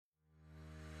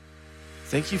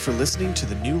Thank you for listening to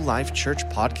the New Life Church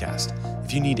podcast.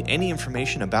 If you need any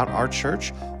information about our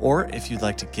church, or if you'd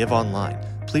like to give online,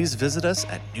 please visit us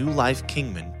at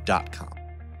newlifekingman.com.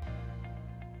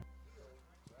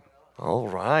 All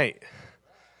right.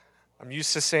 I'm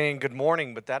used to saying good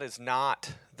morning, but that is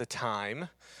not the time.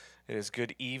 It is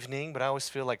good evening, but I always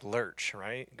feel like Lurch,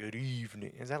 right? Good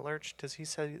evening. Is that Lurch? Does he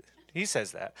say? He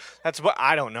says that. That's what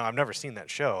I don't know. I've never seen that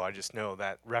show. I just know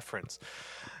that reference.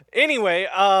 Anyway,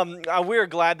 we're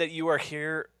glad that you are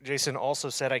here. Jason also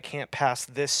said I can't pass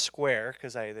this square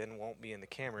because I then won't be in the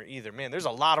camera either. Man, there's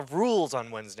a lot of rules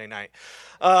on Wednesday night.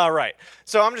 Right.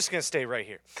 So I'm just going to stay right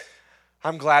here.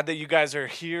 I'm glad that you guys are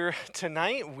here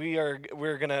tonight. We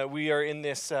are in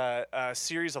this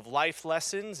series of life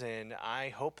lessons, and I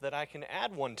hope that I can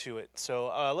add one to it.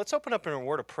 So let's open up in a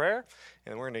word of prayer,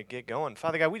 and we're going to get going.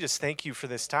 Father God, we just thank you for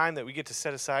this time that we get to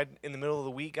set aside in the middle of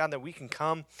the week, God, that we can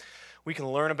come, we can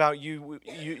learn about you,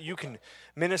 you can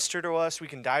minister to us, we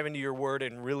can dive into your word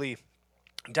and really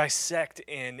dissect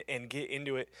and get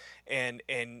into it. And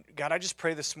God, I just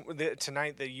pray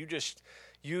tonight that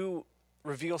you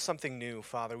reveal something new,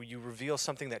 Father. You reveal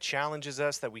something that challenges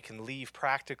us, that we can leave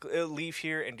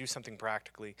here and do something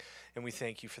practically. And we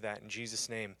thank you for that in Jesus'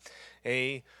 name.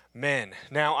 Amen.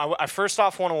 Now, I first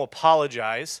off want to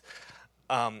apologize.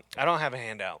 I don't have a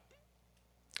handout.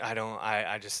 I don't.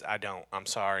 I'm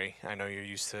sorry. I know you're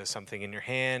used to something in your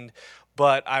hand,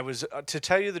 but to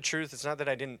tell you the truth, it's not that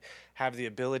I didn't have the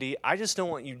ability. I just don't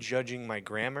want you judging my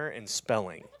grammar and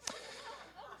spelling.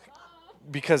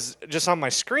 Because just on my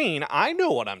screen, I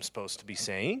know what I'm supposed to be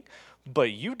saying, but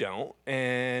you don't,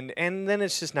 and then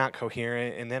it's just not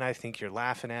coherent, and then I think you're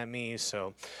laughing at me,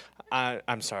 so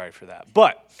I'm sorry for that.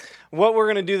 But what we're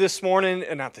going to do this morning,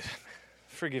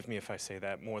 forgive me if I say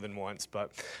that more than once,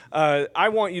 but I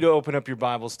want you to open up your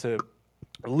Bibles to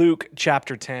Luke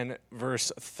chapter 10,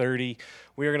 verse 30.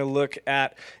 We are going to look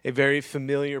at a very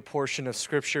familiar portion of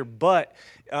Scripture, but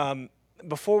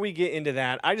before we get into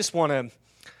that, I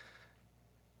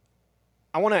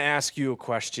want to ask you a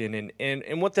question,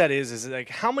 and what that is like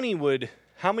how many would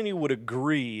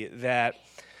agree that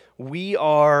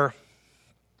we're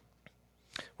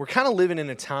kind of living in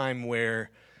a time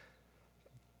where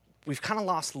we've kind of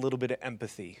lost a little bit of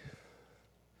empathy,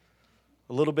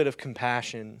 a little bit of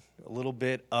compassion, a little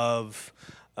bit of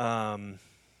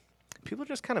people are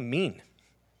just kind of mean.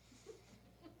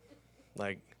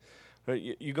 Like,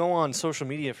 you go on social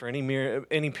media for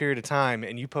any period of time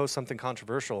and you post something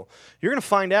controversial, you're going to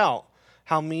find out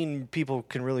how mean people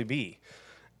can really be.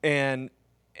 And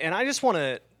I just want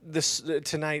to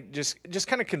tonight just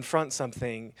kind of confront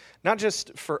something, not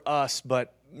just for us,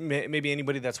 but maybe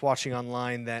anybody that's watching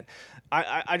online, that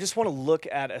I just want to look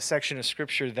at a section of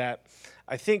Scripture that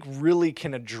I think really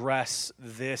can address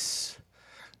this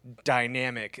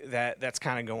dynamic that's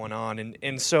kind of going on.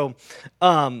 And so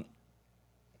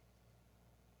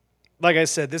like I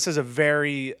said, this is a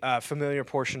very familiar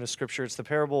portion of Scripture. It's the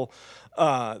parable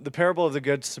of the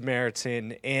Good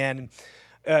Samaritan. And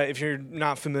if you're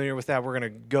not familiar with that, we're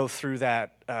going to go through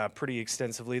that pretty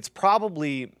extensively. It's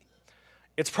probably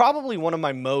one of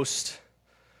my most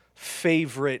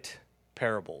favorite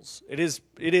parables. It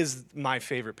is my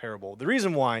favorite parable. The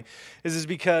reason why is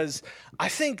because I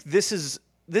think this is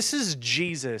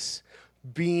Jesus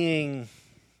being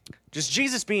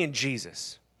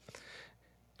Jesus.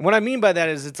 And what I mean by that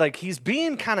is it's like he's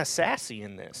being kind of sassy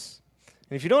in this.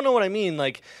 And if you don't know what I mean,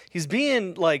 like he's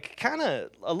being like kind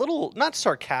of a little, not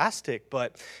sarcastic,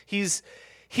 but he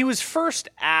was first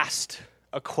asked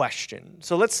a question.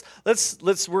 So we're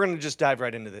going to just dive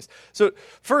right into this. So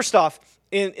first off,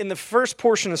 in the first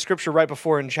portion of Scripture right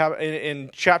before in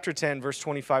chapter 10, verse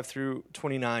 25 through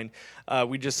 29,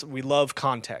 we love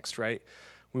context, right?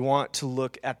 We want to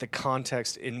look at the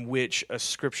context in which a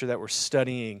Scripture that we're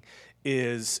studying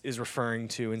is referring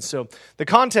to. And so the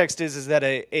context is that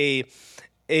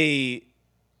a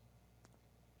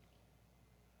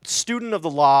student of the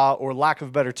law, or lack of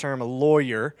a better term, a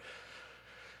lawyer,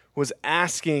 was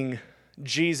asking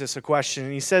Jesus a question.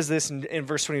 And he says this in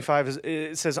verse 25.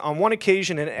 It says, on one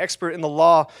occasion, an expert in the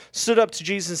law stood up to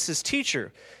Jesus and says,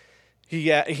 "Teacher,"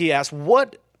 he asked,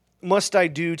 "what must I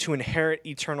do to inherit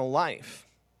eternal life?"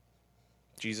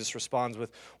 Jesus responds with,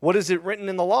 "What is it written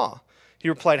in the law?" He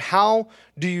replied, "How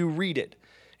do you read it?"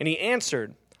 And he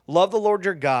answered, "Love the Lord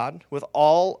your God with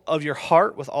all of your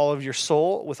heart, with all of your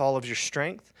soul, with all of your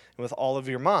strength, and with all of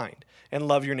your mind, and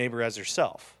love your neighbor as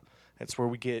yourself." That's where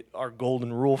we get our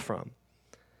golden rule from.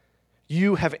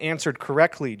 "You have answered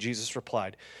correctly," Jesus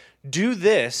replied. "Do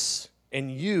this,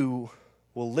 and you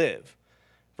will live."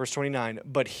 Verse 29,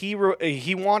 but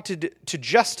he wanted to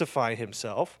justify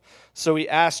himself, so he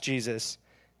asked Jesus,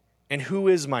 and who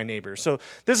is my neighbor? So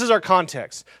this is our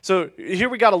context. So here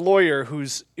we got a lawyer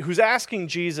who's asking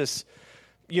Jesus,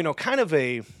 kind of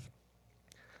a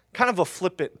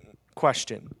flippant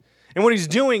question. And what he's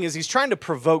doing is he's trying to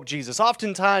provoke Jesus.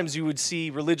 Oftentimes you would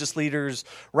see religious leaders,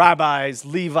 rabbis,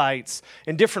 Levites,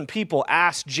 and different people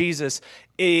ask Jesus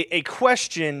a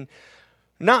question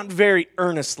not very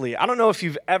earnestly. I don't know if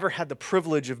you've ever had the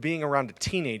privilege of being around a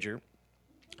teenager.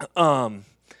 I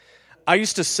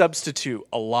used to substitute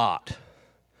a lot.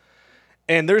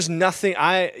 And there's nothing,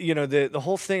 the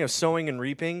whole thing of sowing and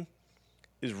reaping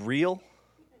is real.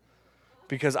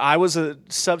 Because I was a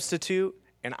substitute,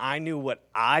 and I knew what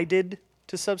I did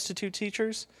to substitute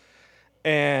teachers.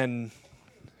 And,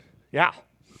 yeah,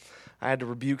 I had to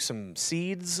rebuke some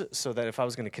seeds so that if I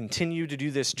was going to continue to do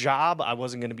this job, I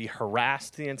wasn't going to be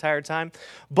harassed the entire time.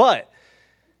 But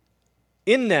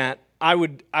in that, I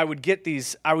would get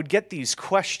these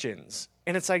questions,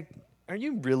 and it's like, are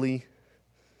you really?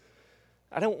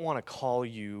 I don't want to call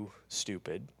you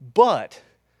stupid, but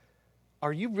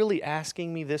are you really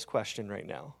asking me this question right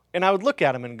now? And I would look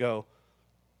at them and go,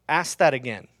 ask that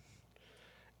again.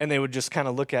 And they would just kind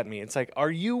of look at me. It's like, are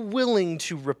you willing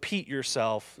to repeat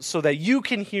yourself so that you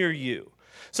can hear you?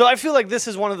 So I feel like this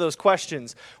is one of those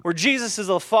questions where Jesus is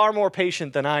far more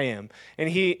patient than I am. And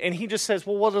he just says,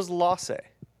 well, what does the law say?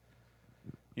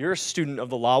 You're a student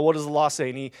of the law. What does the law say?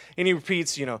 And he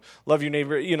repeats, love your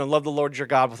neighbor, love the Lord your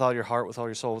God with all your heart, with all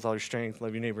your soul, with all your strength.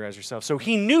 Love your neighbor as yourself. So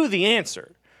he knew the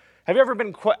answer. Have you ever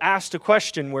been asked a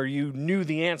question where you knew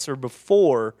the answer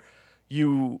before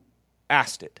you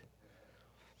asked it?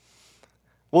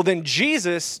 Well, then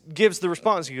Jesus gives the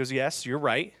response. He goes, yes, you're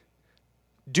right.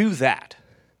 Do that,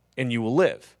 and you will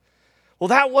live. Well,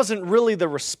 that wasn't really the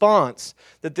response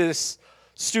that this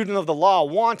student of the law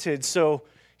wanted, so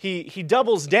he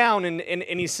doubles down and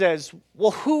he says,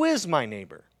 well, who is my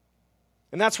neighbor?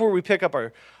 And that's where we pick up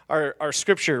our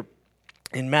scripture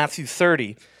in Matthew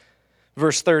 30,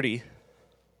 verse 30.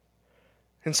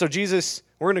 And so Jesus,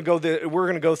 we're going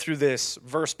to go through this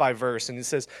verse by verse. And it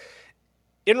says,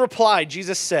 in reply,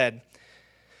 Jesus said,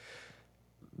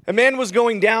 a man was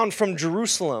going down from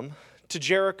Jerusalem to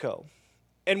Jericho,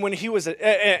 and when he was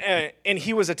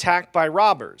attacked by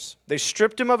robbers. They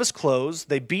stripped him of his clothes,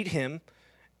 they beat him,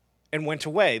 and went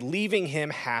away, leaving him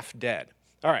half dead.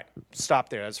 All right, stop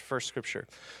there. That's the first scripture.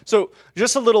 So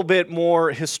just a little bit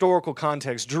more historical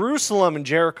context. Jerusalem and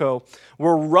Jericho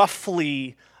were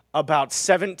roughly about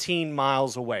 17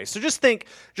 miles away. So just think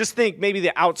maybe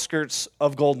the outskirts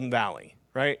of Golden Valley,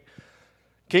 right?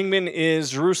 Kingman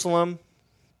is Jerusalem,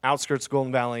 outskirts of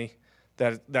Golden Valley,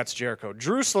 that's Jericho.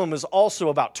 Jerusalem is also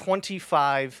about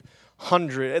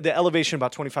 2,500, the elevation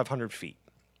about 2,500 feet.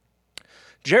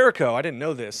 Jericho, I didn't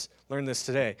know this, learned this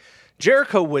today.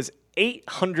 Jericho was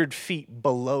 800 feet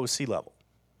below sea level.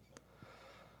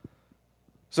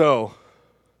 So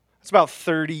it's about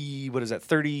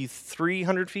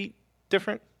 3,300 feet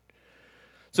different.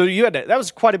 So you had that was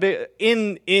quite a bit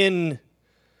in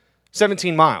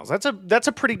 17 miles. That's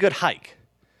a pretty good hike.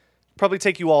 Probably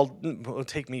take you all, it would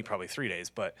take me probably 3 days,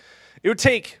 but it would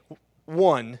take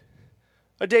a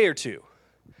day or two.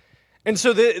 And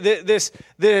so this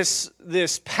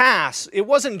pass, it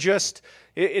wasn't just,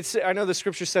 I know the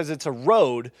scripture says it's a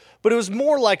road, but it was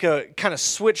more like a kind of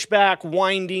switchback,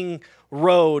 winding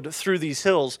road through these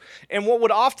hills. And what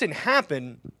would often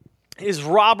happen is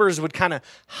robbers would kind of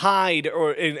hide,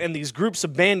 and these groups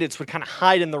of bandits would kind of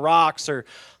hide in the rocks or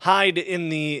hide in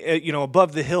the,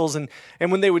 above the hills. And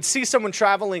when they would see someone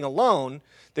traveling alone,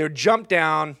 they would jump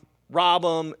down, rob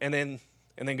them, and then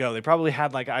go. They probably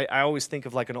had I always think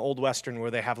of like an old Western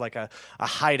where they have like a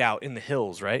hideout in the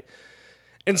hills, right?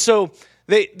 And so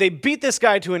they beat this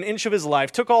guy to an inch of his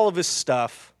life, took all of his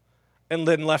stuff, and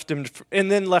then left him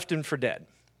for dead.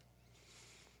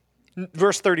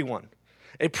 Verse 31.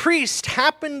 A priest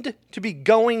happened to be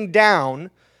going down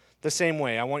the same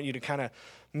way. I want you to kind of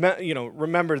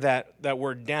remember that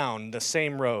word down, the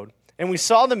same road. And we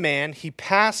saw the man, he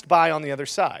passed by on the other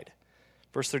side.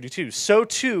 Verse 32. So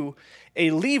too,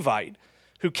 a Levite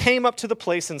who came up to the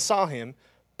place and saw him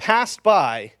passed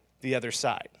by the other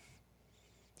side.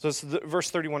 So it's verse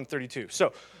 31 and 32.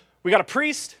 So we got a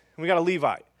priest and we got a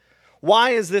Levite.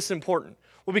 Why is this important?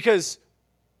 Well, because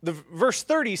the verse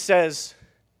 30 says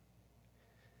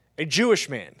a Jewish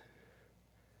man,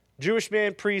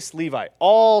 priest, Levite,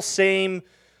 all same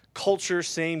culture,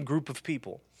 same group of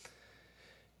people.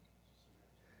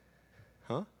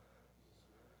 Huh?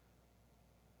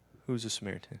 Who's a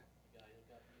Samaritan?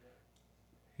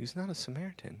 He's not a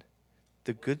Samaritan.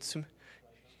 The good Samaritan.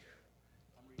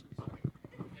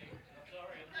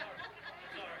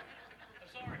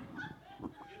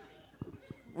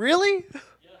 Really?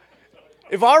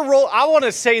 If our role, I want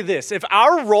to say this. If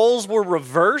our roles were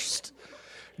reversed,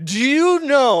 do you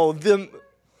know the...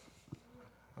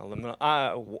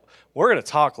 we're going to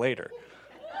talk later.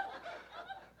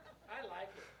 I like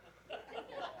it.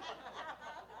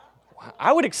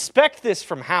 I would expect this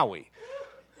from Howie.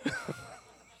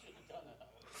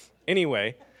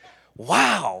 Anyway,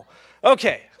 wow.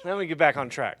 Okay, let me get back on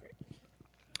track.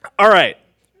 All right,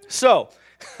 so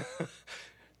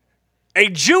a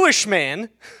Jewish man,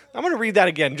 I'm going to read that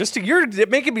again, you're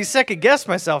making me second guess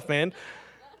myself, man.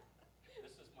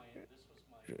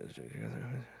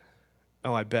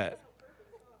 Oh, I bet.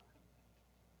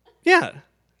 Yeah,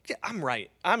 I'm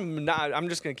right. I'm not. I'm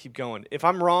just going to keep going. If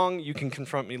I'm wrong, you can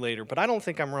confront me later, but I don't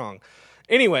think I'm wrong.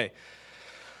 Anyway.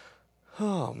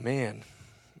 Oh, man.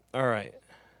 All right.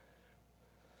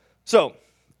 So,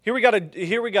 here we got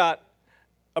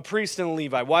a priest and a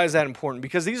Levite. Why is that important?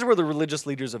 Because these were the religious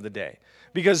leaders of the day.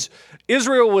 Because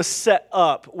Israel was set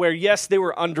up where, yes, they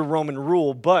were under Roman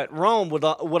rule, but Rome would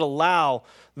allow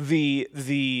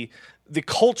the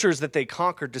cultures that they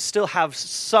conquered to still have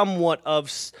somewhat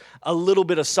of a little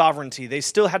bit of sovereignty. They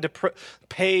still had to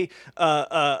pay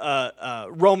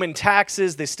Roman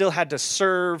taxes. They still had to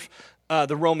serve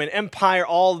the Roman Empire,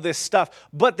 all this stuff.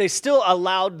 But they still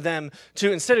allowed them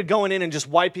to, instead of going in and just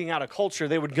wiping out a culture,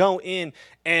 they would go in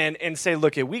and say,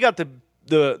 look, we got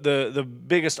the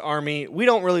biggest army. We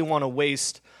don't really want to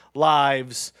waste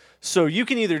lives. So you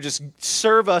can either just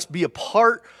serve us, be a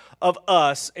part of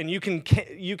us, and you can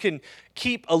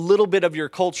keep a little bit of your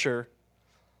culture,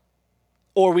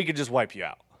 or we could just wipe you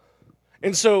out.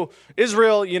 And so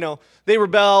Israel, they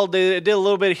rebelled, they did a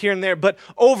little bit here and there, but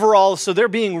overall, so they're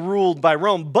being ruled by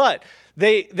Rome, but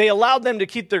they allowed them to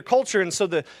keep their culture, and so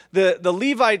the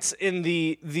Levites and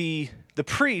the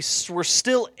priests were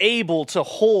still able to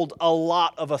hold a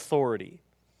lot of authority.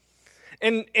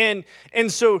 And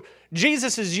so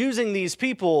Jesus is using these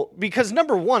people because,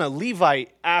 number one, a Levite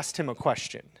asked him a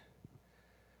question.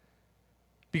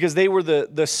 Because they were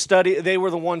they were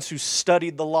the ones who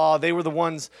studied the law. They were the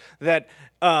ones that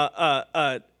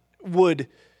would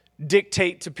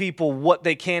dictate to people what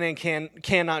they can and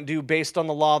cannot do based on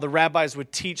the law. The rabbis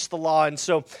would teach the law, and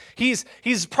so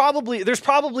there's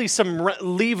probably some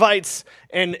Levites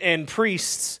and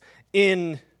priests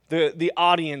in the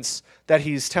audience that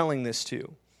he's telling this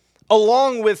to.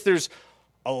 Along with, there's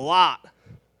a lot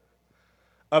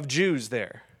of Jews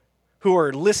there who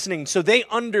are listening, so they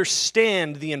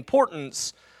understand the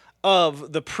importance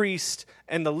of the priest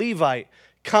and the Levite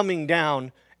coming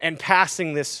down and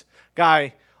passing this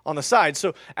guy on the side.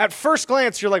 So at first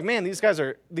glance, you're like, man, these guys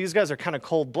are kind of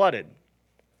cold-blooded.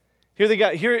 Here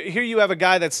you have a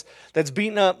guy that's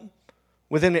beaten up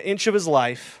within an inch of his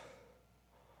life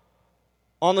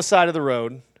on the side of the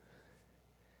road,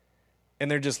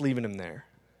 and they're just leaving him there.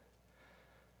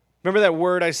 Remember that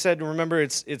word I said? Remember,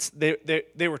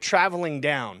 they were traveling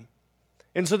down,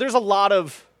 and so there's a lot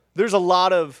of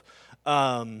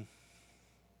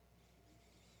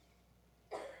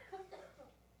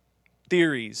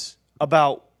theories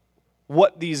about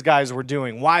what these guys were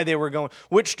doing, why they were going,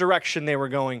 which direction they were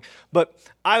going. But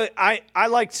I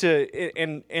like to,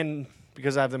 and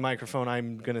because I have the microphone,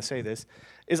 I'm going to say this,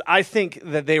 is I think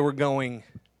that they were going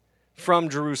from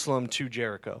Jerusalem to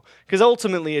Jericho. Because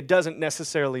ultimately, it doesn't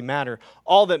necessarily matter.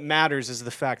 All that matters is the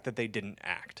fact that they didn't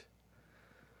act.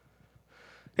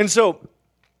 And so,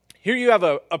 here you have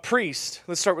a priest.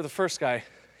 Let's start with the first guy.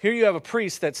 Here you have a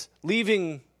priest that's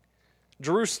leaving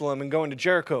Jerusalem and going to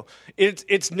Jericho.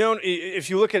 It's known, if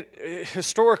you look at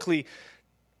historically,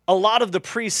 a lot of the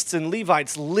priests and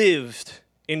Levites lived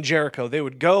in Jericho. They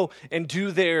would go and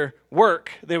do their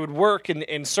work. They would work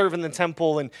and serve in the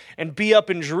temple and be up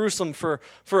in Jerusalem for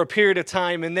a period of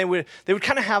time. And they would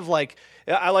kind of have, like,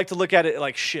 I like to look at it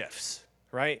like shifts,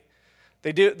 right?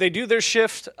 They do their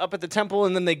shift up at the temple,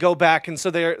 and then they go back, and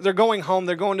so they're going home.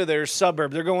 They're going to their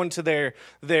suburb. They're going to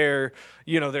their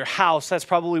house. That's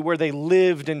probably where they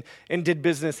lived and did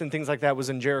business and things like that, was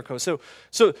in Jericho. So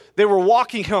they were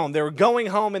walking home. They were going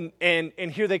home,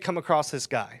 and here they come across this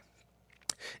guy,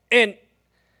 and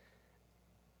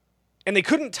they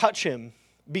couldn't touch him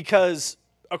because,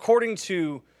 according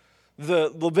to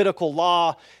the Levitical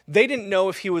law, they didn't know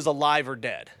if he was alive or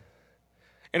dead.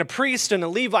 And a priest and a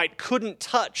Levite couldn't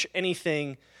touch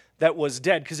anything that was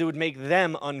dead because it would make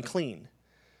them unclean.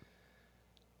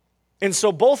 And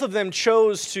so both of them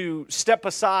chose to step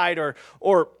aside,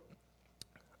 or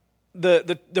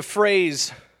the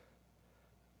phrase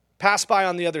pass by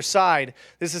on the other side.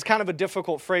 This is kind of a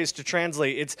difficult phrase to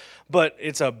translate. But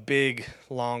it's a big,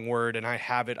 long word, and I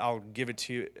have it. I'll give it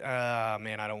to you.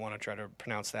 Man, I don't want to try to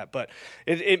pronounce that. But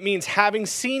it means having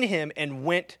seen him and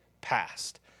went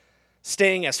past,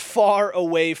 staying as far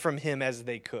away from him as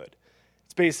they could.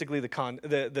 It's basically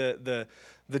the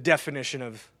definition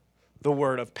of the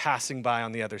word of passing by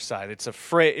on the other side. It's a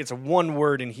phrase. It's a one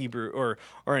word in Hebrew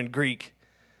or in Greek,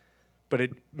 but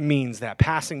it means that,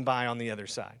 passing by on the other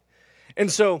side.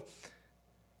 And so,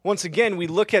 once again, we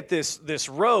look at this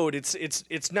road.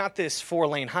 It's not this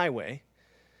 4-lane highway.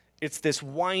 It's this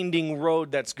winding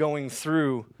road that's going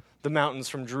through the mountains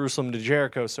from Jerusalem to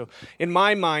Jericho. So in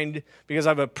my mind, because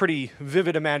I have a pretty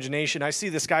vivid imagination, I see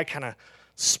this guy kind of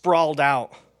sprawled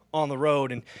out on the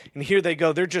road, and here they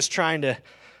go. They're just trying to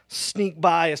sneak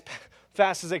by as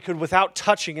fast as they could without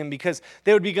touching him, because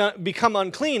they would become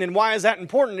unclean. And why is that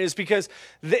important? Is because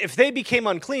if they became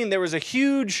unclean, there was a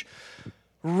huge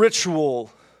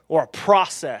ritual or a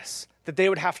process that they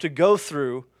would have to go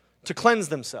through to cleanse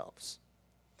themselves.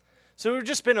 So it would have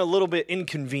just been a little bit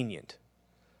inconvenient.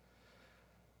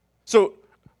 So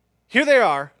here they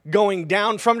are going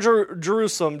down from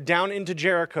Jerusalem down into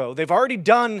Jericho. They've already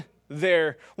done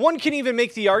one can even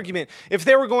make the argument, if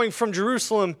they were going from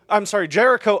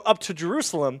Jericho up to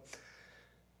Jerusalem,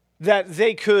 if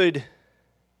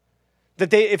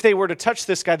they were to touch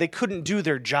this guy, they couldn't do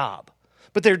their job.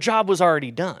 But their job was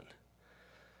already done.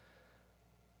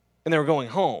 And they were going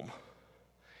home.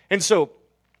 And so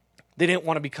they didn't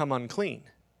want to become unclean.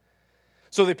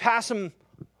 So they pass him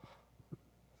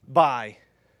by,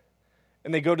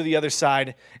 and they go to the other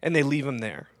side, and they leave him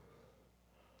there.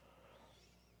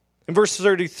 In verse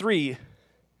 33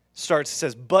 starts, it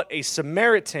says, "But a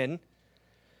Samaritan,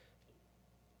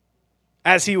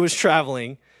 as he was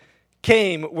traveling,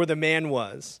 came where the man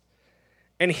was,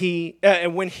 and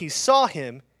when he saw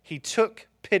him, he took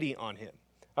pity on him."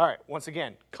 All right, once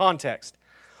again, context.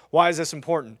 Why is this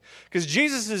important? Because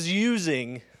Jesus is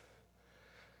using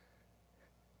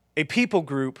a people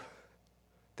group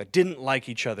that didn't like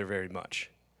each other very much.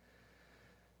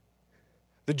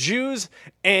 The Jews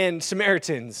and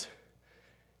Samaritans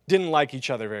didn't like each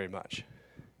other very much.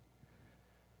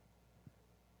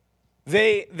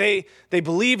 They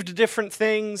believed different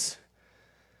things.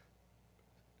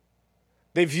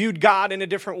 They viewed God in a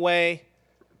different way.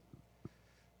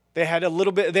 They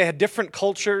had different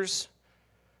cultures.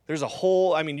 There's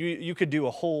you could do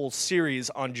a whole series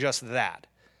on just that,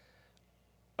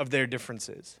 of their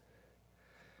differences.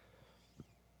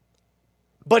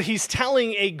 But he's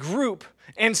telling a group,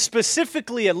 and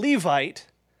specifically a Levite,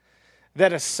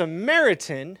 that a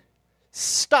Samaritan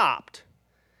stopped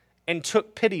and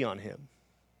took pity on him,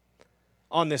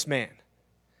 on this man.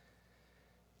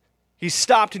 He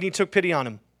stopped and he took pity on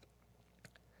him.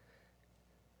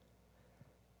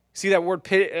 See that word,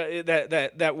 pity,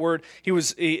 that word,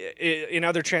 in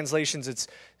other translations,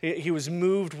 he was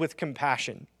moved with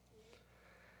compassion.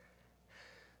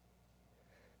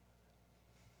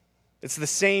 It's the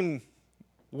same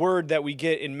word that we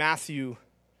get in Matthew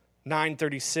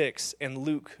 9:36 and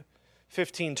Luke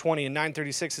 15:20. In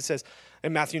 9:36 it says,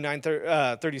 in Matthew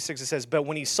 9:36 it says, "But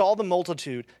when he saw the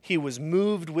multitude, he was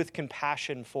moved with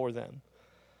compassion for them."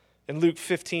 In Luke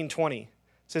 15:20 it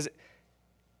says,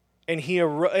 And he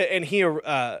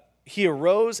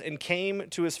arose and came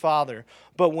to his father.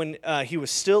 But when he was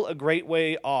still a great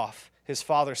way off, his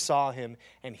father saw him,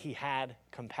 and he had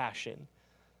compassion.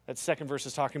 That second verse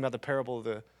is talking about the parable of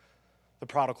the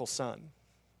prodigal son.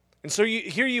 And so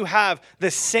here you have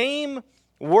the same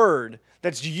word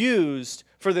that's used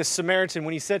for this Samaritan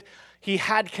when he said he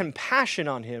had compassion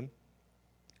on him.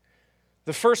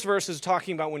 The first verse is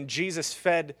talking about when Jesus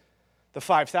fed the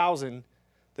 5,000.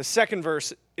 The second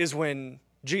verse is when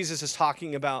Jesus is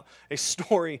talking about a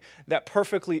story that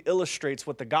perfectly illustrates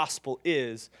what the gospel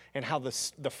is and how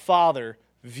the Father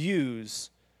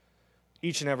views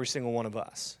each and every single one of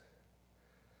us.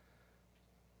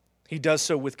 He does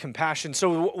so with compassion.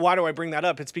 So why do I bring that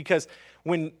up? It's because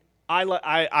when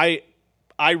I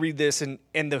read this and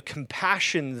the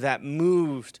compassion that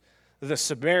moved the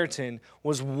Samaritan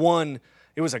was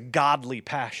it was a godly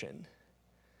passion.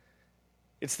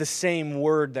 It's the same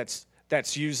word that's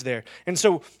used there. And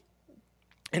so,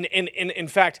 and in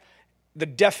fact, the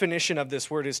definition of this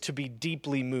word is to be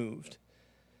deeply moved.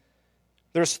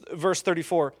 There's verse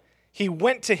 34. He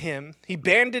went to him, he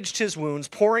bandaged his wounds,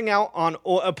 pouring on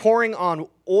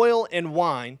oil and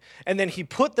wine, and then he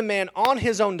put the man on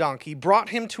his own donkey, brought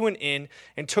him to an inn,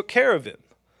 and took care of him.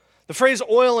 The phrase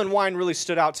oil and wine really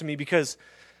stood out to me because,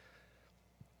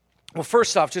 well,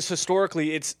 first off, just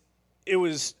historically, it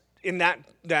was in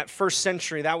that first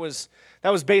century, that was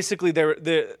basically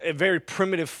a very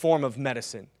primitive form of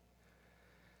medicine.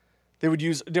 They would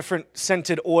use different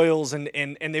scented oils, and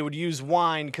they would use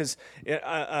wine because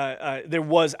there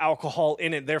was alcohol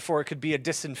in it. Therefore, it could be a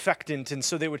disinfectant. And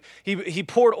so he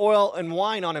poured oil and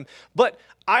wine on him. But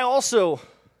I also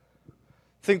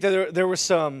think that there was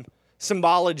some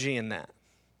symbology in that,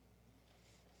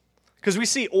 because we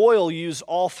see oil used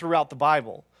all throughout the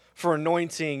Bible for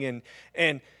anointing,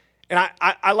 and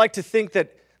I like to think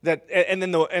that and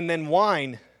then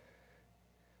wine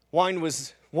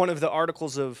was one of the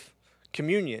articles of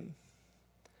communion.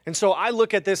 And so I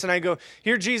look at this and I go,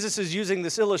 here Jesus is using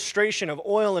this illustration of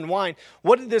oil and wine.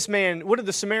 What did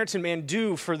the Samaritan man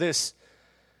do for this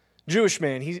Jewish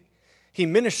man? He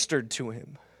ministered to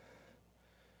him.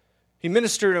 He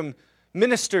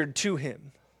ministered to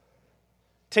him,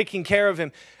 taking care of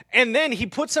him. And then he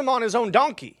puts him on his own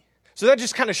donkey. So that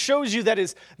just kind of shows you that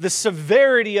is the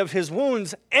severity of his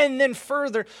wounds. And then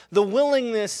further, the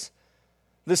willingness,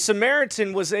 the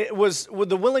Samaritan was with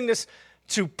the willingness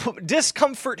to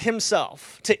discomfort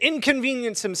himself, to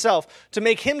inconvenience himself, to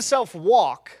make himself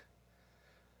walk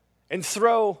and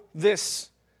throw this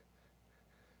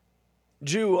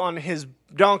Jew on his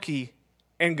donkey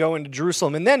and go into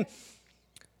Jerusalem. And then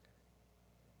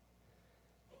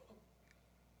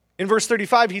in verse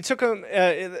 35, he took him.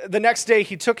 The next day,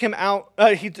 he took him out.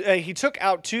 He took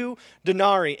out 2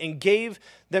 denarii and gave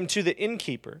them to the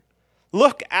innkeeper.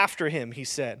 Look after him, he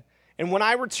said, and when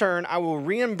I return, I will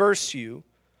reimburse you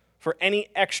for any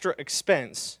extra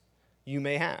expense you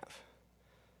may have.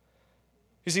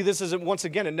 You see, this is once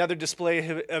again another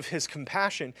display of his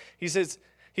compassion. He says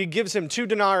he gives him 2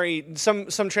 denarii. Some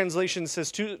translations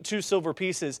says two silver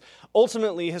pieces.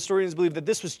 Ultimately, historians believe that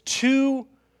this was 2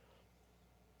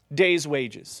 days'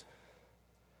 wages.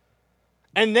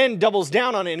 And then doubles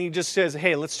down on it, and he just says,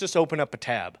 hey, let's just open up a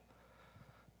tab.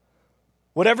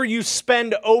 Whatever you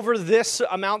spend over this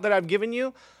amount that I've given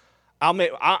you, I'm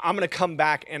going to come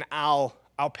back and I'll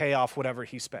pay off whatever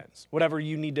he spends. Whatever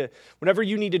you need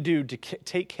to do to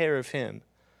take care of him,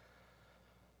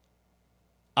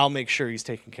 I'll make sure he's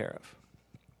taken care of.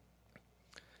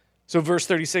 So verse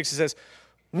 36, it says,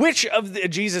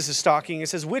 Jesus is talking. It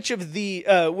says, which of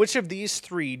these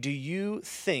 3 do you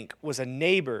think was a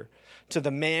neighbor to the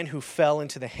man who fell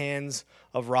into the hands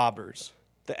of robbers?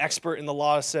 The expert in the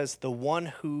law says, the one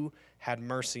who had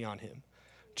mercy on him.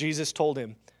 Jesus told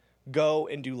him, go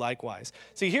and do likewise.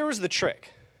 See, here was the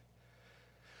trick.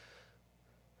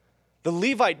 The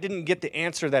Levite didn't get the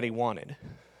answer that he wanted.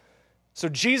 So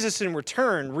Jesus, in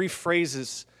return,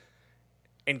 rephrases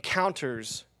and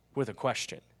counters with a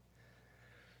question.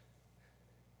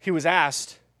 He was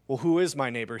asked, well, who is my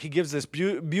neighbor? He gives this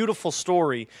beautiful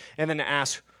story and then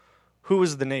asks, who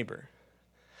is the neighbor?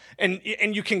 And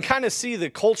you can kind of see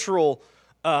the cultural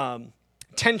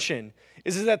tension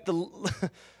is that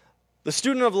the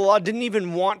student of the law didn't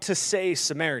even want to say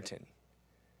Samaritan.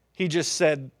 He just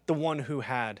said the one who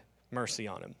had mercy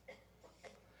on him.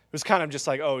 It was kind of just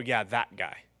like, oh yeah, that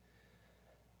guy.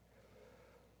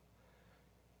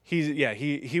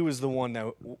 He was the one that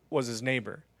was his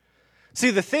neighbor. See,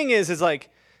 the thing is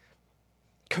like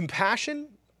compassion,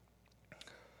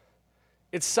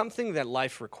 it's something that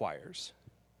life requires.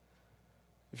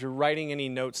 If you're writing any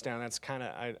notes down, that's kind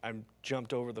of, I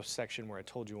jumped over the section where I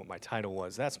told you what my title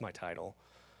was. That's my title.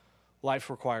 Life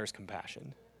requires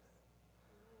compassion.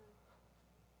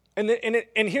 And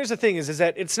here's the thing is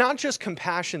that it's not just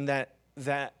compassion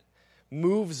that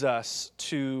moves us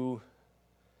to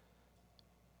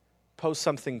post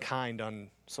something kind on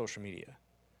social media.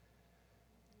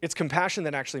 It's compassion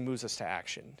that actually moves us to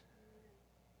action.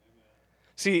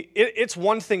 See, it's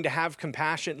one thing to have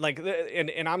compassion,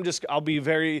 and I'll be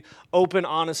very open,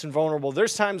 honest, and vulnerable.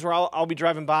 There's times where I'll be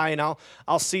driving by and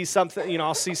I'll see something,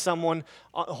 I'll see someone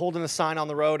holding a sign on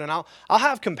the road, and I'll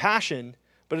have compassion,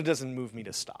 but it doesn't move me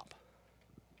to stop.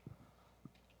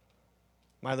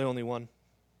 Am I the only one?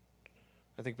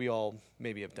 I think we all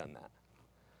maybe have done that.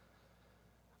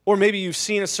 Or maybe you've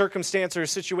seen a circumstance or a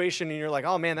situation and you're like,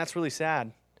 oh man, that's really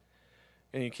sad.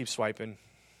 And you keep swiping,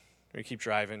 or you keep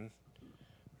driving,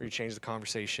 or you change the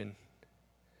conversation.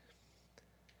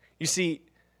 You see,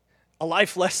 a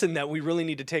life lesson that we really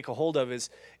need to take a hold of is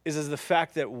the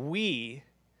fact that we,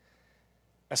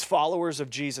 as followers of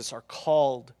Jesus, are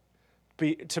called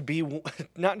to be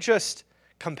not just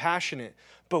compassionate,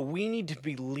 but we need to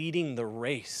be leading the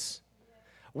race.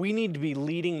 We need to be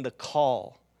leading the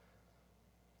call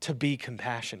to be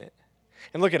compassionate.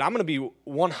 And look, I'm going to be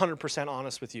 100%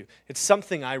 honest with you. It's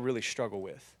something I really struggle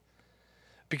with.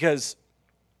 Because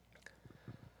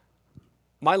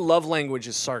my love language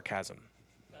is sarcasm.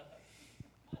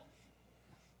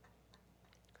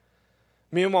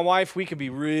 Me and my wife, we could be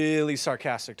really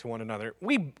sarcastic to one another.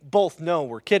 We both know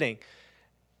we're kidding,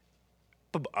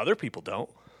 but other people don't.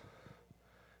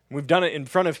 We've done it in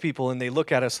front of people, and they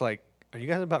look at us like, are you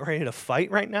guys about ready to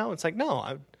fight right now? It's like, no,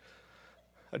 I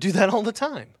do that all the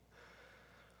time.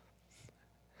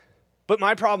 But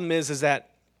my problem is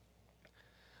that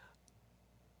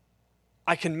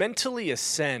I can mentally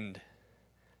ascend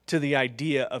to the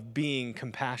idea of being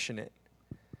compassionate,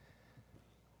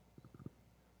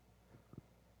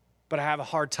 but I have a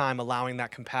hard time allowing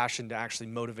that compassion to actually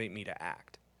motivate me to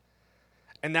act.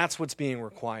 And that's what's being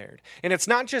required. And it's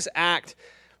not just act,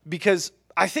 because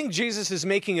I think Jesus is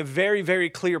making a very, very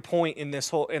clear point in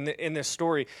this in this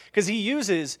story, because he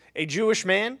uses a Jewish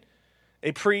man,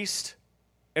 a priest,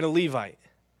 and a Levite.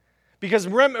 Because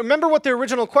remember what the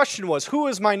original question was: who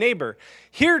is my neighbor?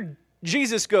 Here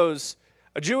Jesus goes,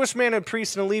 a Jewish man, a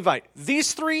priest, and a Levite.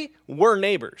 These three were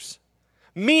neighbors,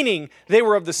 meaning they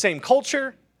were of the same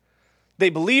culture, they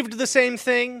believed the same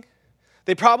thing,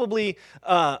 they probably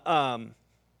had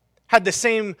the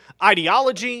same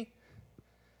ideology.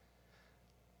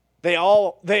 They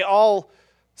all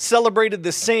celebrated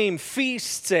the same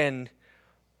feasts and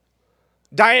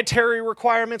dietary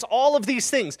requirements, all of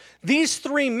these things. These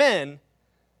three men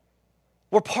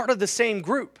were part of the same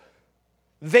group.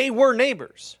 They were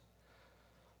neighbors.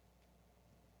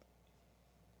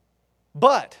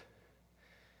 But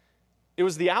it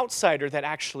was the outsider that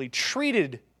actually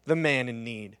treated the man in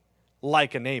need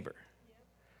like a neighbor.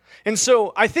 And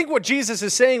so I think what Jesus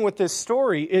is saying with this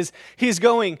story is he's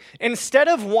going, instead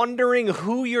of wondering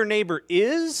who your neighbor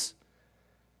is,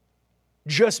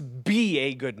 just be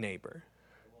a good neighbor.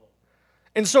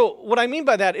 And so what I mean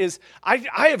by that is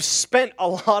I have spent a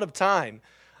lot of time,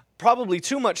 probably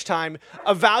too much time,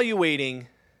 evaluating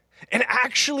and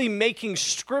actually making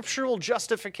scriptural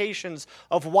justifications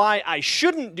of why I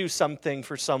shouldn't do something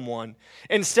for someone,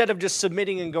 instead of just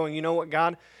submitting and going, you know what,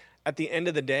 God, at the end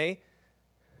of the day,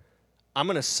 I'm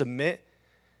going to submit,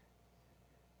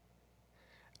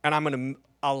 and I'm going to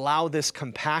allow this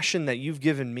compassion that you've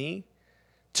given me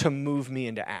to move me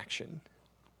into action.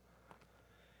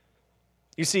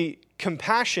 You see,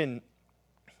 compassion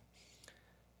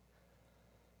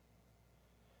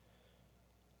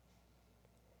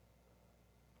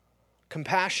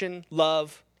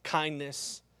love,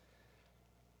 kindness,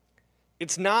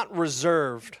 it's not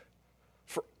reserved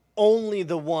for only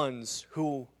the ones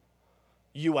who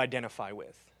you identify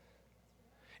with.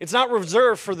 It's not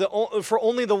reserved for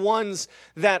only the ones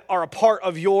that are a part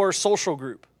of your social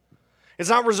group. It's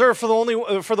not reserved for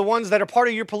the ones that are part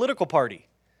of your political party.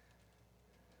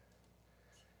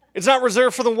 It's not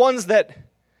reserved for the ones that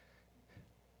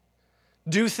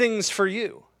do things for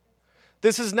you.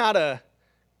 This is not a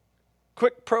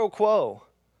quid pro quo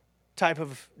type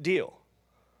of deal.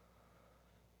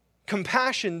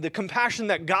 Compassion, the compassion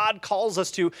that God calls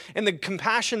us to, and the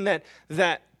compassion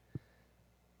that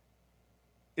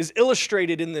is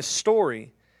illustrated in this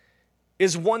story,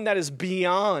 is one that is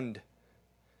beyond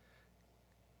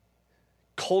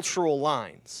cultural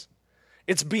lines.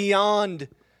 It's beyond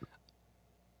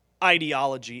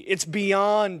ideology. It's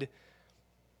beyond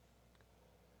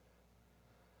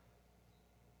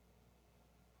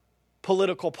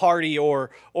political party or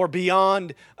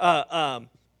beyond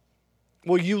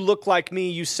well, you look like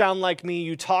me, you sound like me,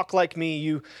 you talk like me,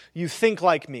 you think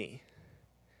like me.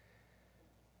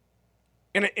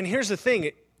 And here's the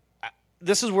thing,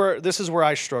 this is where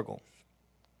I struggle.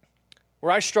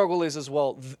 Where I struggle is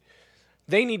well,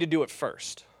 they need to do it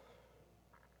first.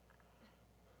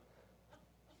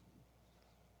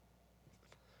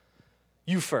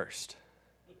 You first.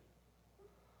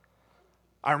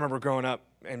 I remember growing up,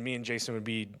 and me and Jason would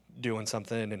be doing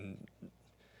something,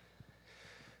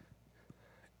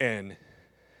 and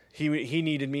he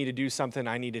needed me to do something,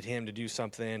 I needed him to do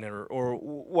something, or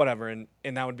whatever, and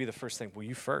that would be the first thing. Well,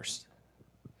 you first.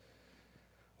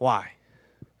 Why?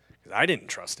 Because I didn't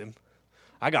trust him.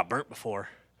 I got burnt before.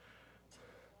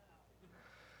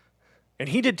 And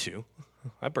he did too.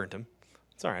 I burnt him.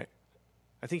 It's all right.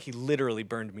 I think he literally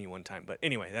burned me one time, but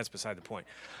anyway, that's beside the point.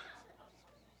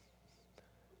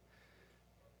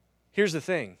 Here's the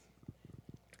thing.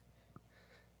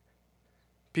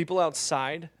 People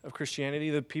outside of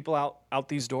Christianity, the people out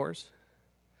these doors,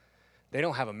 they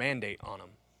don't have a mandate on them.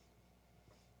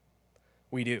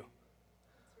 We do.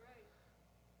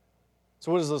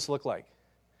 So what does this look like?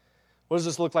 What does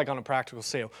this look like on a practical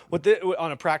scale? What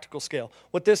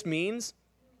this means,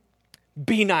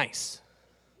 be nice.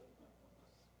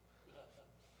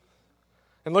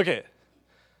 And look at it.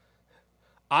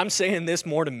 I'm saying this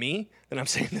more to me than I'm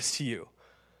saying this to you.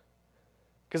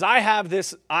 Because I have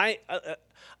this, I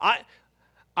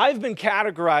I've been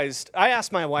categorized. I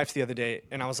asked my wife the other day,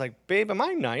 and I was like, babe, am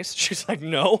I nice? She's like,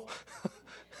 no.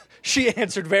 She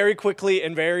answered very quickly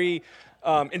and very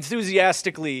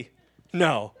enthusiastically,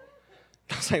 no.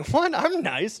 I was like, what? I'm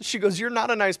nice. She goes, you're not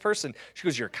a nice person. She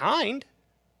goes, you're kind.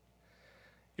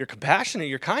 You're compassionate.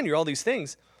 You're kind. You're all these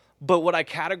things. But would I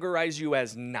categorize you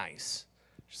as nice?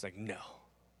 She's like, no.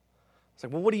 It's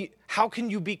like, well, how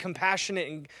can you be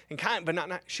compassionate and kind, but not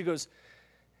nice? She goes,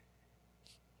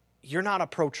 you're not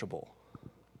approachable.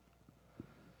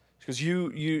 She goes,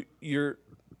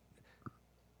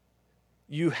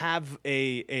 you have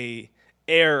a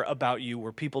air about you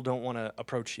where people don't want to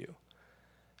approach you.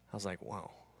 I was like, wow,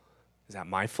 is that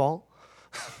my fault?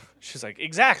 She's like,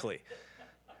 exactly.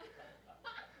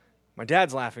 My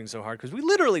dad's laughing so hard because we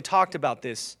literally talked about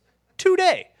this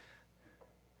today.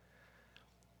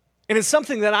 And it's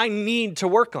something that I need to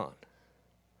work on.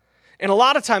 And a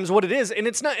lot of times what it is, and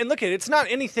it's not, and look at it, it's not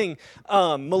anything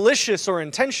malicious or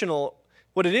intentional.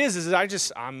 What it is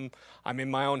I'm in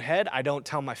my own head. I don't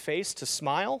tell my face to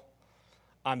smile.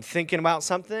 I'm thinking about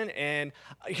something, and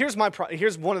here's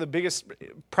one of the biggest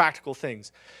practical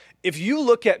things. If you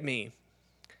look at me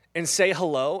and say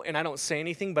hello, and I don't say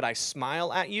anything, but I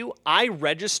smile at you, I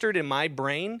registered in my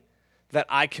brain that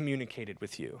I communicated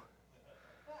with you.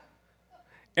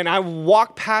 And I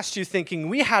walk past you thinking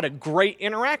we had a great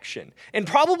interaction. And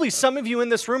probably some of you in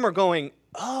this room are going,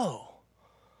 oh,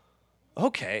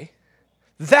 okay,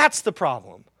 that's the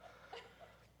problem.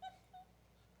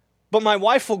 But my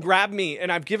wife will grab me, and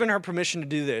I've given her permission to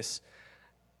do this.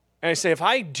 And I say, if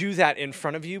I do that in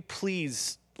front of you,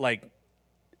 please,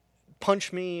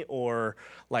 punch me or,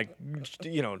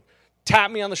 tap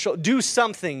me on the shoulder. Do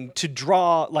something to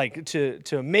draw,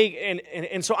 to make,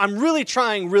 and so I'm really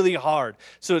trying really hard.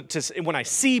 So when I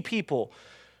see people,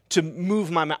 to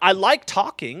move my mouth. I like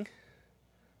talking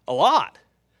a lot.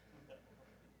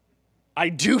 I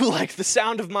do like the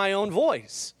sound of my own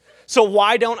voice. So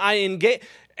why don't I engage?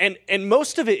 And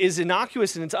most of it is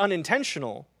innocuous and it's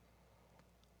unintentional.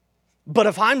 But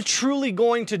if I'm truly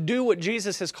going to do what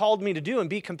Jesus has called me to do and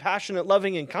be compassionate,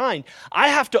 loving, and kind, I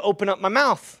have to open up my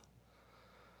mouth.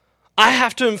 I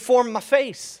have to inform my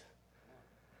face.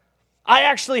 I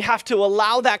actually have to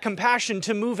allow that compassion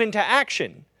to move into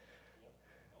action.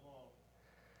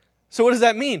 So what does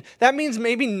that mean? That means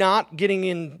maybe not getting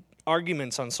in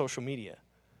arguments on social media.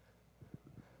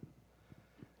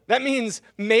 That means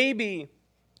maybe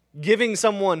giving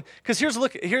someone, because here's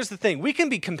the thing. We can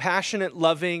be compassionate,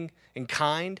 loving, and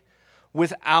kind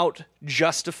without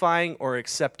justifying or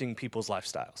accepting people's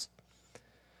lifestyles.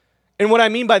 And what I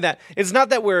mean by that, it's not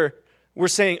that we're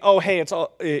saying, oh, hey,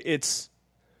 it's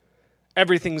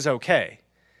everything's okay.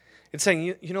 It's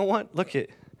saying, you know what? Look,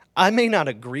 I may not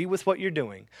agree with what you're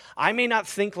doing. I may not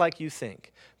think like you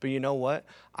think. But you know what?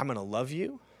 I'm going to love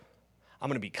you. I'm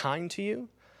going to be kind to you.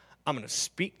 I'm going to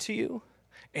speak to you.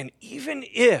 And even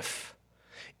if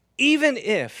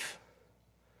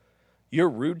you're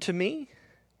rude to me,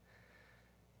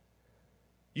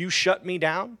 you shut me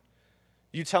down,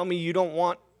 you tell me you don't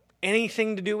want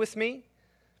anything to do with me,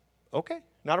 okay,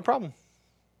 not a problem.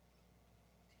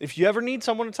 If you ever need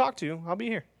someone to talk to, I'll be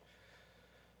here.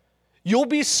 You'll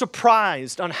be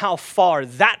surprised on how far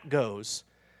that goes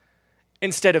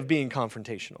instead of being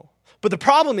confrontational. But the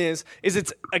problem is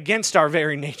it's against our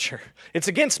very nature. It's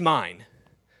against mine.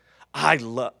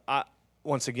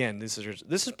 Once again, this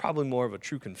is probably more of a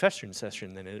true confession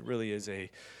session than it really is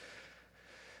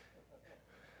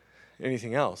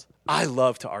anything else. I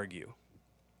love to argue.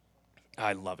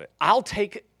 I love it. I'll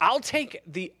take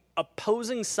the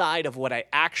opposing side of what I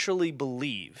actually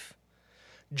believe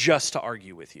just to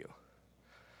argue with you.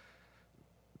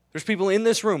 There's people in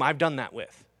this room I've done that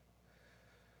with.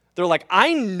 They're like,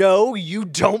 I know you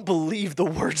don't believe the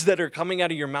words that are coming out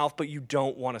of your mouth, but you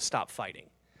don't want to stop fighting.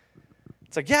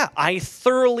 It's like, yeah, I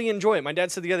thoroughly enjoy it. My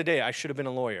dad said the other day I should have been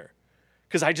a lawyer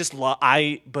because I just love.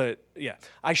 I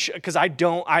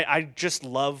just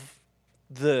love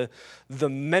the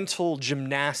mental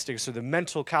gymnastics or the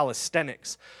mental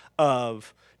calisthenics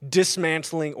of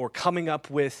dismantling or coming up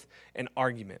with an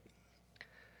argument.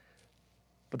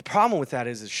 But the problem with that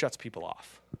is it shuts people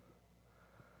off.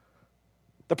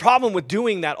 The problem with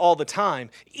doing that all the time,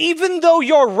 even though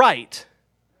you're right,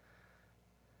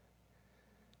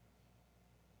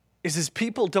 is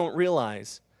people don't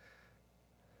realize,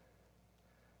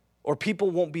 or people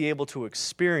won't be able to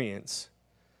experience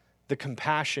the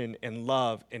compassion and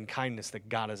love and kindness that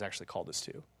God has actually called us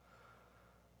to.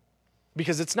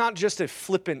 Because it's not just a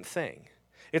flippant thing.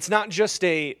 It's not just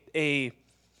it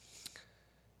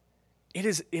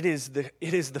is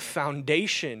the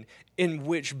foundation in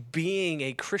which being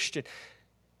a Christian,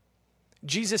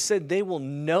 Jesus said, they will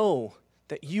know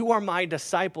that you are my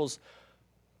disciples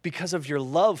because of your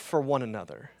love for one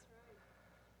another.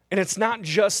 And it's not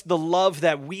just the love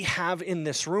that we have in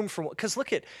this room for, because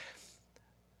look at,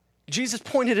 Jesus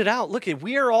pointed it out. Look at,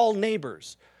 we are all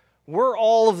neighbors. We're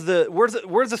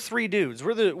the three dudes.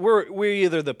 We're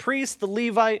either the priest, the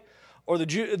Levite, or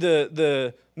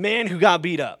the man who got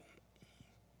beat up.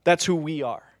 That's who we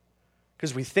are.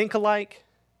 Because we think alike.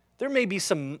 There may be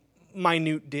some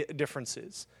minute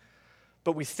differences,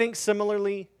 but we think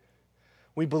similarly.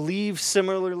 We believe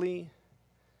similarly.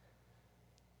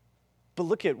 But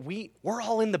look at, we're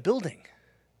all in the building.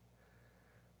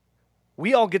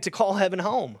 We all get to call heaven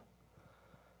home.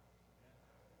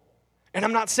 And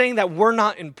I'm not saying that we're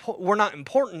not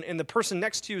important and the person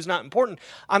next to you is not important.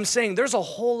 I'm saying there's a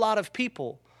whole lot of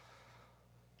people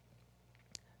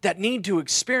that need to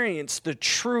experience the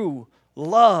true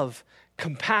love,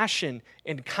 compassion,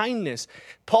 and kindness.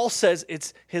 Paul says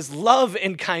it's his love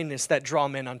and kindness that draw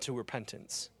men unto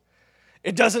repentance.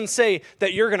 It doesn't say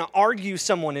that you're going to argue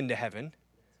someone into heaven.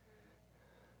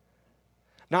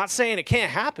 Not saying it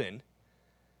can't happen.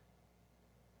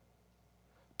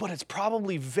 But it's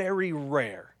probably very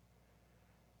rare.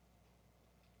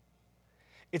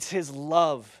 It's his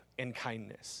love and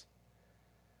kindness.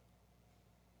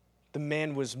 The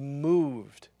man was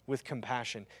moved with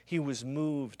compassion. He was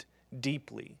moved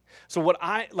deeply. So what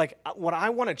I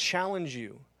want to challenge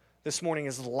you this morning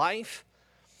is life,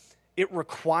 it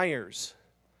requires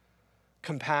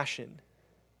compassion.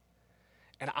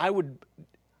 And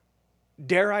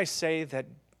dare I say that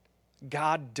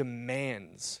God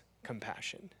demands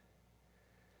compassion.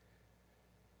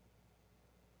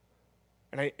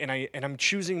 And I'm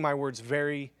choosing my words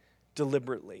very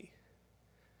deliberately.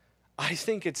 I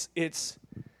think it's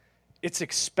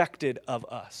expected of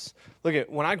us. Look at,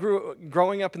 when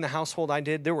growing up in the household I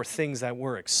did, there were things that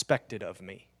were expected of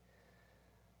me.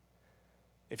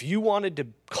 If you wanted to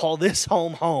call this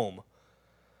home,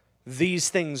 these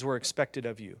things were expected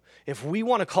of you. If we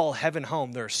want to call heaven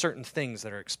home, there are certain things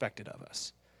that are expected of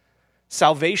us.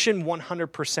 Salvation,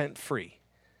 100% free.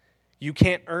 You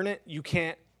can't earn it. You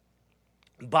can't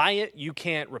buy it. You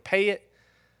can't repay it.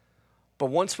 But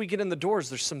once we get in the doors,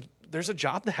 there's a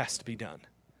job that has to be done.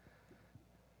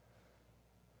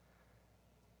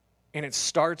 And it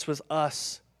starts with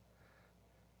us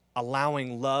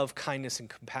allowing love, kindness, and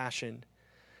compassion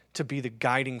to be the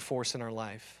guiding force in our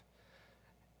life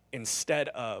instead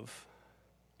of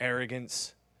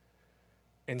arrogance,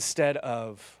 instead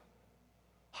of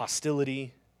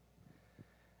hostility,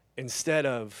 instead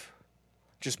of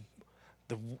just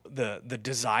the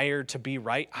desire to be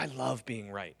right. I love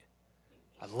being right.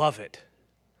 I love it.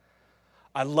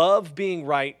 I love being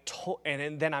right,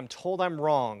 and then I'm told I'm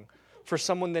wrong, for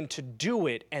someone then to do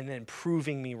it and then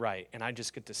proving me right. And I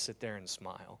just get to sit there and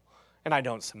smile. And I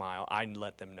don't smile. I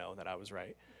let them know that I was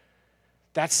right.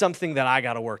 That's something that I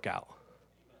got to work out.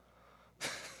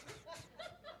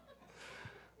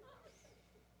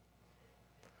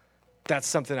 That's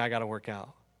something I got to work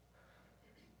out.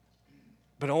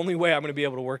 But the only way I'm going to be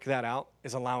able to work that out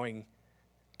is allowing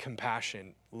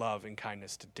compassion, love, and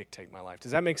kindness to dictate my life.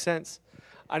 Does that make sense?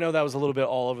 I know that was a little bit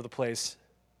all over the place,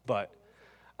 but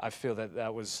I feel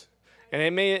that was, and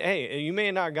you may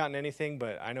have not gotten anything,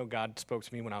 but I know God spoke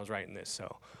to me when I was writing this,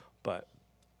 but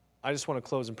I just want to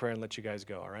close in prayer and let you guys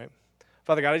go, all right?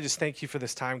 Father God, I just thank you for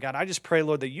this time. God, I just pray,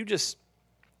 Lord, that you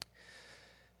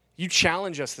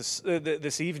challenge us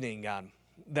this evening, God,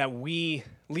 that we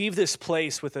leave this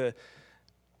place with a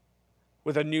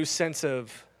new sense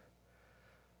of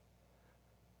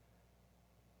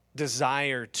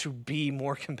desire to be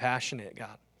more compassionate,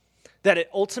 God. That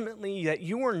it ultimately, that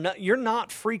you're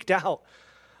not freaked out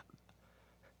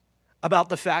about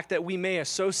the fact that we may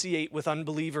associate with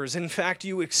unbelievers. In fact,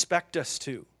 you expect us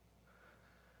to.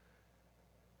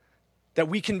 That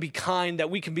we can be kind, that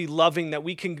we can be loving, that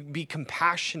we can be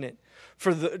compassionate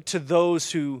to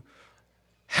those who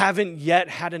haven't yet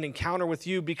had an encounter with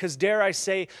you, because dare I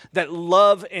say that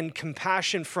love and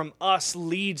compassion from us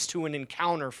leads to an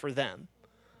encounter for them.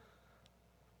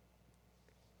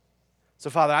 So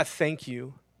Father, I thank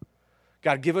you.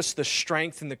 God, give us the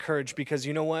strength and the courage, because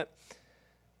you know what?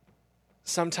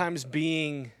 Sometimes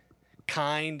being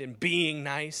kind and being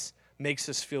nice makes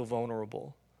us feel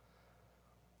vulnerable.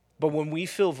 But when we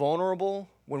feel vulnerable,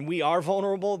 when we are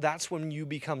vulnerable, that's when you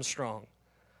become strong.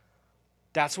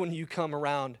 That's when you come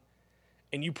around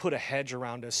and you put a hedge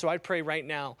around us. So I pray right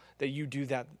now that you do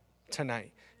that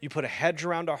tonight. You put a hedge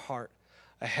around our heart,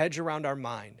 a hedge around our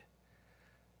mind,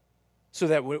 so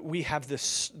that we have the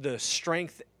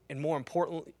strength and more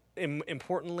importantly,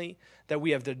 importantly, that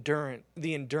we have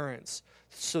the endurance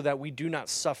so that we do not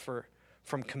suffer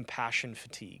from compassion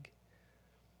fatigue.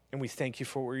 And we thank you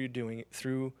for what you're doing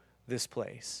through this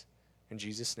place. In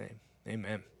Jesus' name,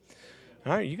 amen.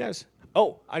 All right, you guys.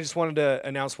 Oh, I just wanted to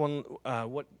announce one.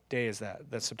 What day is that?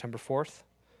 That's September 4th.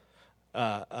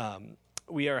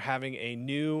 We are having a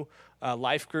new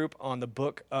life group on the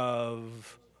book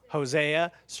of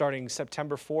Hosea starting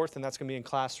September 4th, and that's going to be in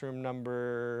classroom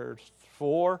number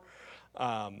 4.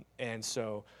 And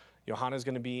so Johanna's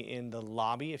going to be in the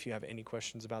lobby if you have any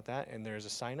questions about that, and there's a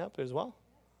sign-up as well.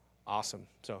 Awesome.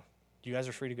 So you guys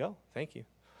are free to go. Thank you.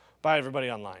 Bye,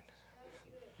 everybody online.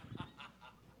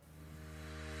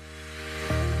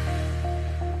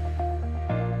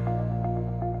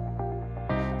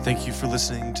 Thank you for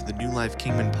listening to the New Life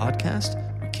Kingman podcast.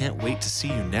 We can't wait to see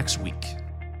you next week.